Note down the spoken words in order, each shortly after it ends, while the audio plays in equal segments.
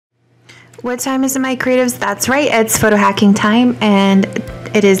What time is it, my creatives? That's right, it's photo hacking time, and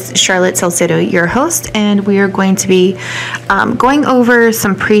it is Charlotte Salcedo, your host, and we are going to be going over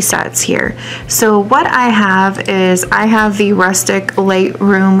some presets here. So what I have is I have the rustic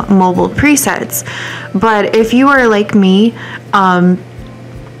Lightroom mobile presets, but if you are like me,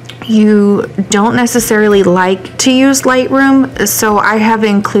 you don't necessarily like to use Lightroom, so I have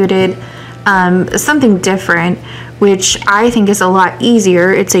included something different, which I think is a lot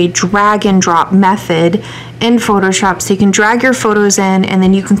easier. It's a drag and drop method in Photoshop. So you can drag your photos in and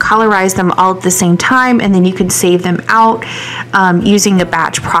then you can colorize them all at the same time, and then you can save them out using a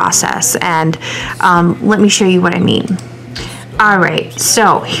batch process. And let me show you what I mean. All right,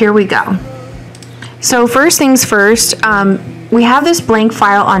 so here we go. So first things first, we have this blank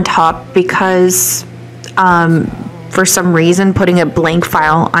file on top because for some reason putting a blank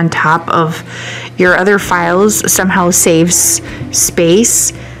file on top of your other files somehow saves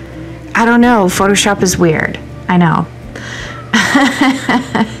space. I don't know, Photoshop is weird. I know.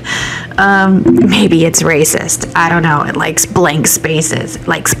 Maybe it's racist. I don't know. It likes blank spaces. It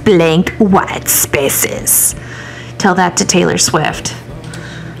likes blank white spaces. Tell that to Taylor Swift.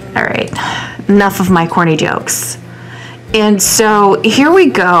 All right, enough of my corny jokes. And so here we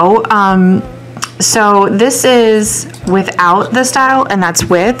go. So this is without the style, and that's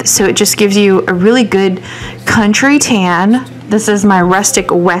with, so it just gives you a really good country tan. This is my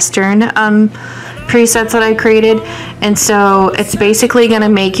rustic western presets that I created, and so it's basically gonna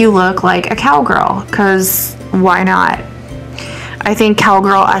make you look like a cowgirl, because why not? I think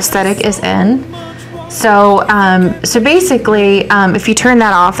cowgirl aesthetic is in. So so basically, if you turn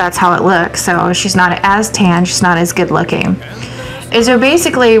that off, that's how it looks. So she's not as tan, she's not as good looking. And so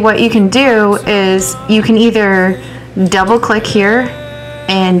basically what you can do is you can either double click here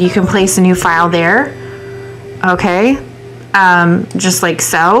and you can place a new file there, okay, just like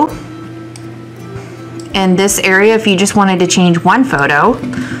so. And this area, if you just wanted to change one photo,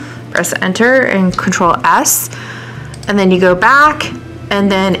 press enter and Control S, and then you go back and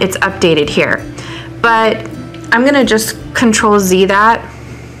then it's updated here. But I'm gonna just Control Z that,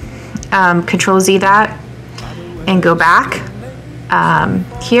 Control Z that, and go back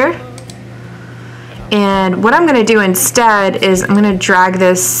here. And what I'm gonna do instead is I'm gonna drag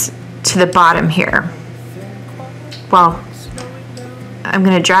this to the bottom here. Well, I'm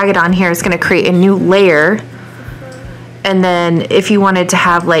gonna drag it on here. It's gonna create a new layer. And then if you wanted to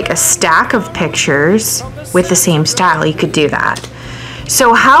have like a stack of pictures with the same style, you could do that.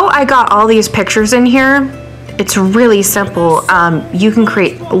 So how I got all these pictures in here, it's really simple. You can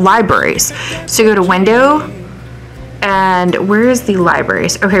create libraries. So go to Window, and where is the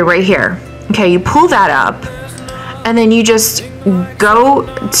libraries? Okay, right here. Okay, you pull that up, and then you just go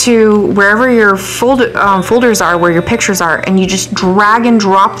to wherever your folders are, where your pictures are, and you just drag and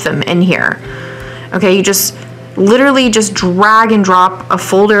drop them in here. Okay, you just literally just drag and drop a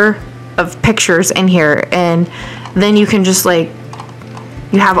folder of pictures in here, and then you can just like,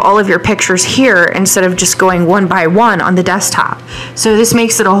 you have all of your pictures here instead of just going one by one on the desktop. So this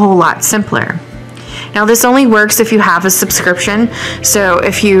makes it a whole lot simpler. Now this only works if you have a subscription. So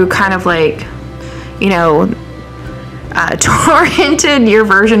if you kind of like, you know, torrented your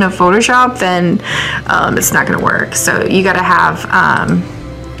version of Photoshop, then it's not gonna work. So you gotta have,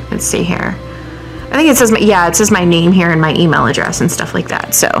 let's see here. I think it says, yeah, it says my name here and my email address and stuff like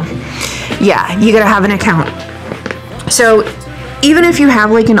that. So yeah, you gotta have an account. So even if you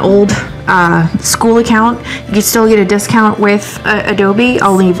have like an old school account, you can still get a discount with Adobe.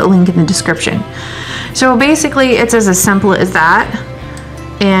 I'll leave a link in the description. So basically it's as simple as that,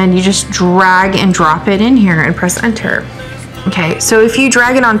 and you just drag and drop it in here and press enter. Okay, so if you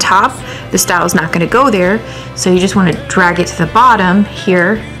drag it on top, the style is not going to go there, so you just want to drag it to the bottom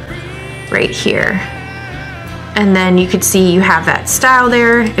here, right here, and then you can see you have that style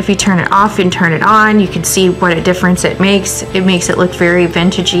there. If you turn it off and turn it on, you can see what a difference it makes. It makes it look very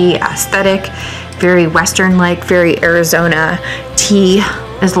vintagey, aesthetic, very Western-like, very Arizona tea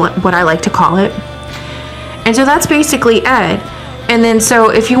is what I like to call it. And so that's basically it. And then so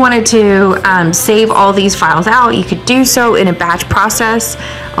if you wanted to save all these files out, you could do so in a batch process.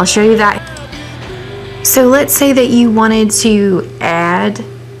 I'll show you that. So let's say that you wanted to add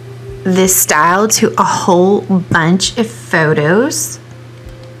this style to a whole bunch of photos.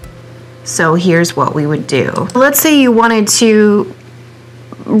 So here's what we would do. Let's say you wanted to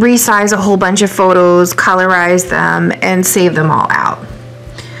resize a whole bunch of photos, colorize them, and save them all out.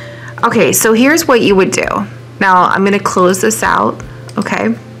 Okay, so here's what you would do. Now I'm gonna close this out,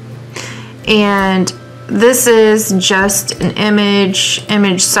 okay? And this is just an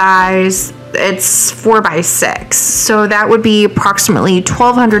image size. it's 4x6, so that would be approximately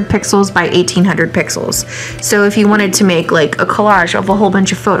 1200 pixels by 1800 pixels. So if you wanted to make like a collage of a whole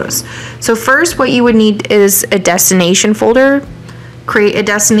bunch of photos, so first what you would need is a destination folder. Create a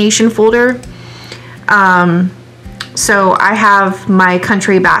destination folder. So I have my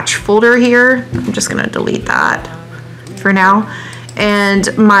country batch folder here. I'm just gonna delete that for now.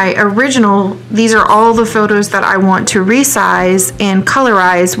 And my original, these are all the photos that I want to resize and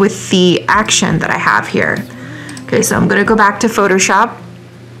colorize with the action that I have here. Okay, so I'm gonna go back to Photoshop.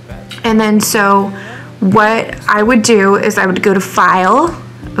 And then so what I would do is I would go to File,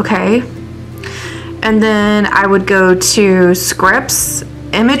 okay? And then I would go to Scripts,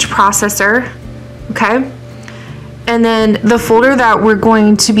 Image Processor, okay? And then the folder that we're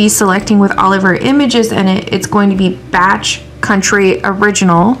going to be selecting with all of our images in it, it's going to be Batch Country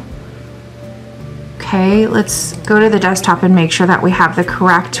Original. Okay, let's go to the desktop and make sure that we have the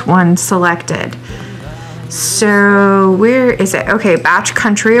correct one selected. So where is it? Okay, Batch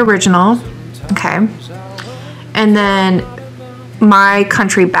Country Original. Okay. And then my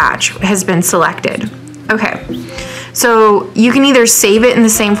country batch has been selected. Okay. So you can either save it in the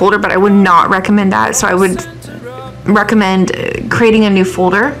same folder, but I would not recommend that. So I would recommend creating a new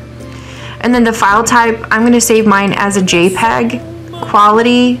folder. And then the file type, I'm going to save mine as a JPEG.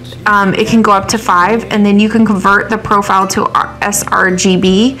 Quality, it can go up to 5, and then you can convert the profile to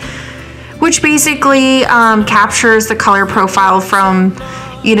sRGB, which basically captures the color profile from,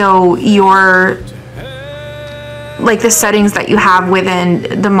 you know, your, like the settings that you have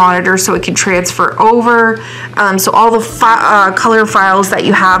within the monitor, so it can transfer over. So all the color files that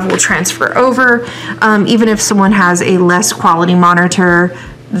you have will transfer over, even if someone has a less quality monitor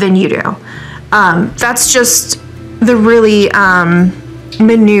than you do. That's just the really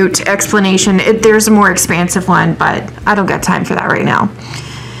minute explanation. There's a more expansive one, but I don't got time for that right now.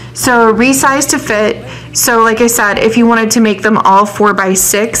 So resize to fit. So like I said, if you wanted to make them all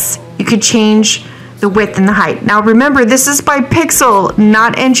 4x6, you could change the width and the height. Now remember, this is by pixel,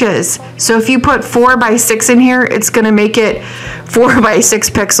 not inches. So if you put 4x6 in here, it's gonna make it 4x6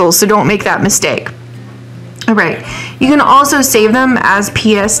 pixels. So don't make that mistake. All right, you can also save them as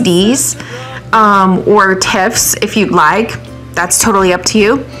PSDs or TIFFs if you'd like. That's totally up to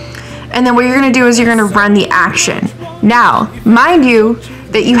you. And then what you're gonna do is you're gonna run the action. Now, mind you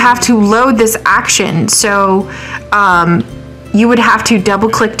that you have to load this action. So you would have to double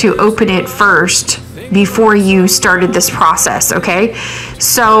click to open it first before you started this process, okay?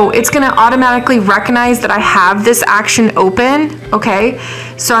 So it's gonna automatically recognize that I have this action open, okay?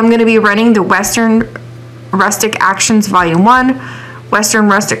 So I'm gonna be running the Western Rustic Actions Volume 1, Western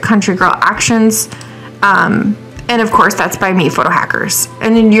Rustic Country Girl Actions, and of course that's by me, Photo Hackers.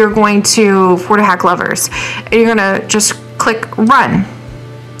 And then you're going to Photo Hack Lovers, and you're gonna just click Run.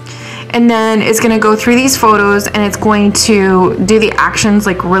 And then it's gonna go through these photos and it's going to do the actions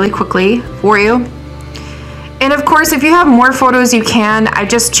like really quickly for you. And of course, if you have more photos, you can. I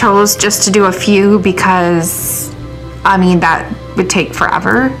just chose just to do a few because, I mean, that would take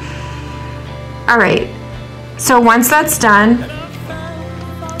forever. All right, so once that's done,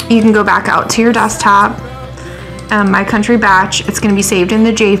 you can go back out to your desktop. My country batch, it's gonna be saved in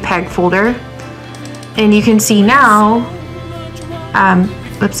the JPEG folder. And you can see now,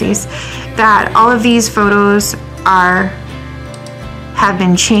 whoopsies, that all of these photos have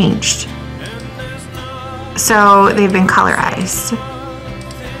been changed. So they've been colorized.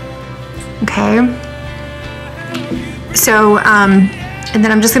 Okay. So, and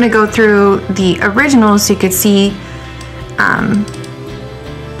then I'm just gonna go through the originals so you could see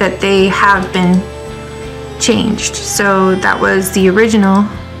that they have been changed. So that was the original.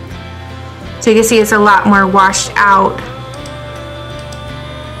 So you can see it's a lot more washed out.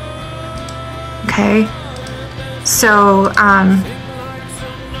 Okay. So,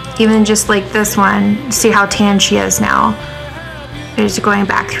 even just like this one, see how tan she is now. Just going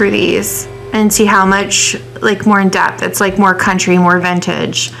back through these and see how much like more in depth. It's like more country, more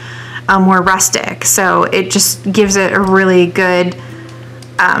vintage, more rustic. So it just gives it a really good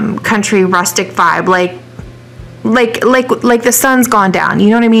country rustic vibe, like the sun's gone down. You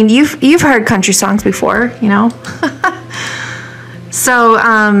know what I mean? You've heard country songs before, you know. So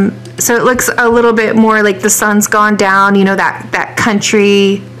so it looks a little bit more like the sun's gone down. You know, that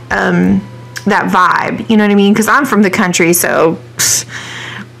country. That vibe, you know what I mean? Because I'm from the country, so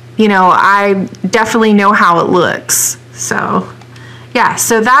you know, I definitely know how it looks. So yeah,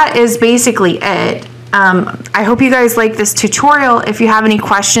 so that is basically it. I hope you guys like this tutorial. If you have any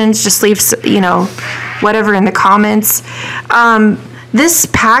questions, just leave, you know, whatever in the comments. This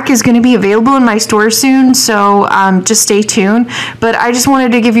pack is going to be available in my store soon, so just stay tuned. But I just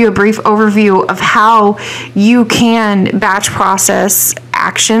wanted to give you a brief overview of how you can batch process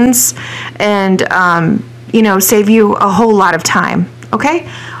actions and, you know, save you a whole lot of time. Okay?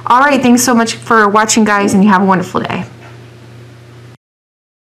 All right, thanks so much for watching, guys, and you have a wonderful day.